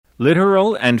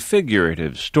Literal and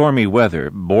figurative stormy weather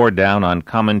bore down on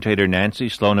commentator Nancy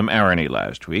Aronie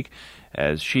last week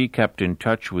as she kept in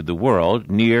touch with the world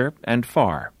near and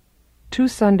far. 2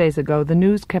 Sundays ago, the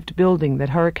news kept building that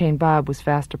Hurricane Bob was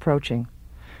fast approaching.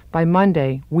 By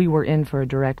Monday, we were in for a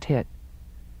direct hit.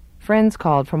 Friends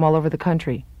called from all over the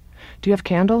country. Do you have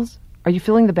candles? Are you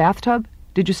filling the bathtub?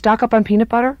 Did you stock up on peanut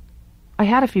butter? I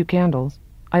had a few candles.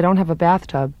 I don't have a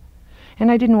bathtub. And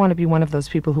I didn't want to be one of those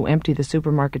people who empty the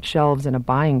supermarket shelves in a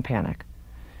buying panic.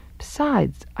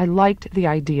 Besides, I liked the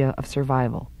idea of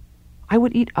survival. I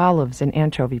would eat olives and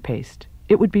anchovy paste.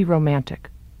 It would be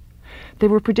romantic. They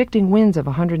were predicting winds of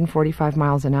 145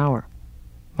 miles an hour.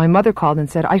 My mother called and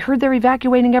said, "I heard they're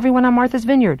evacuating everyone on Martha's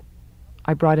Vineyard."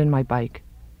 I brought in my bike.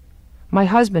 My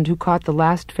husband, who caught the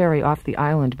last ferry off the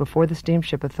island before the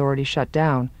steamship authority shut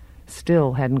down,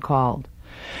 still hadn't called.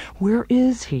 Where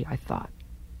is he, I thought.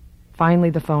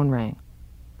 Finally, the phone rang.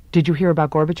 "Did you hear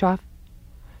about Gorbachev?"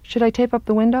 "Should I tape up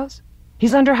the windows?"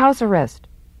 "He's under house arrest."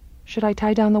 "Should I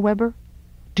tie down the Weber?"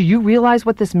 "Do you realize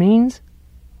what this means?"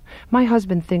 My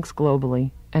husband thinks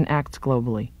globally and acts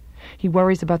globally. He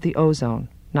worries about the ozone,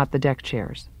 not the deck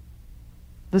chairs.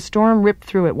 The storm ripped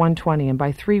through at 1:20, and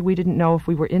by 3 we didn't know if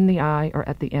we were in the eye or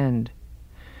at the end.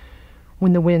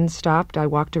 When the wind stopped, I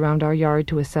walked around our yard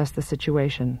to assess the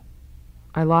situation.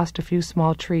 I lost a few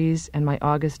small trees and my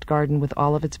August garden with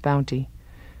all of its bounty.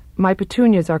 My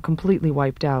petunias are completely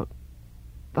wiped out.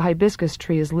 The hibiscus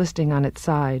tree is listing on its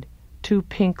side. 2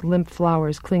 pink, limp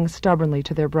flowers cling stubbornly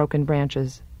to their broken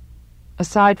branches.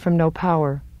 Aside from no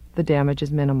power, the damage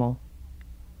is minimal.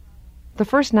 The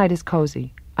first night is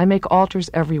cozy. I make altars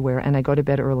everywhere and I go to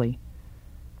bed early.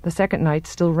 The second night,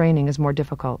 still raining, is more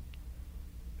difficult.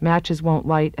 Matches won't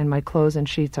light and my clothes and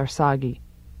sheets are soggy.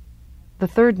 The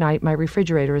third night, my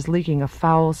refrigerator is leaking a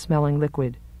foul-smelling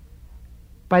liquid.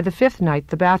 By the 5th night,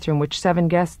 the bathroom, which 7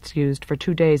 guests used for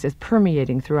 2 days, is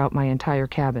permeating throughout my entire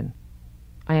cabin.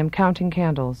 I am counting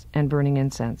candles and burning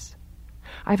incense.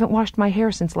 I haven't washed my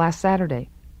hair since last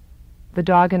Saturday. The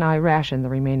dog and I ration the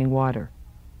remaining water.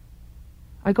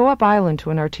 I go up island to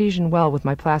an artesian well with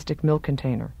my plastic milk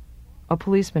container. A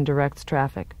policeman directs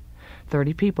traffic.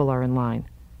 30 people are in line.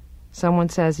 Someone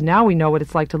says, "Now we know what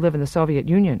it's like to live in the Soviet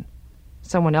Union."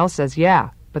 Someone else says,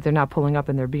 "Yeah, but they're not pulling up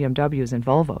in their BMWs and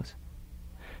Volvos."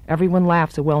 Everyone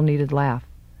laughs a well-needed laugh.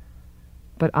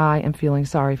 But I am feeling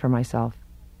sorry for myself.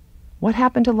 What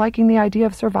happened to liking the idea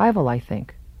of survival, I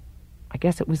think? I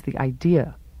guess it was the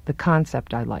idea, the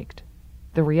concept I liked.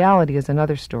 The reality is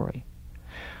another story.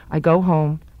 I go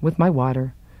home with my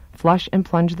water, flush and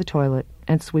plunge the toilet,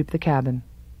 and sweep the cabin.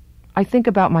 I think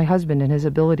about my husband and his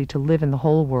ability to live in the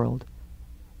whole world.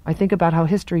 I think about how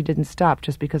history didn't stop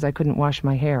just because I couldn't wash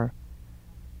my hair.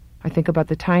 I think about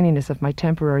the tininess of my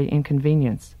temporary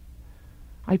inconvenience.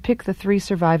 I pick the 3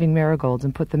 surviving marigolds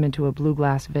and put them into a blue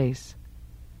glass vase.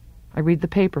 I read the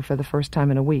paper for the first time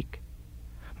in a week.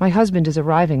 My husband is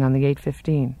arriving on the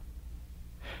 8:15.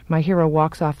 My hero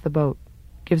walks off the boat,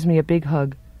 gives me a big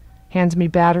hug, hands me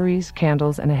batteries,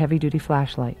 candles, and a heavy-duty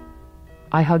flashlight.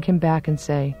 I hug him back and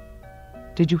say,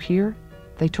 "Did you hear?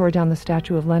 They tore down the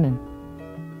statue of Lenin."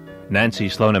 Nancy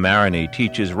Aronie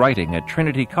teaches writing at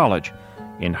Trinity College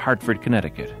in Hartford,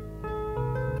 Connecticut.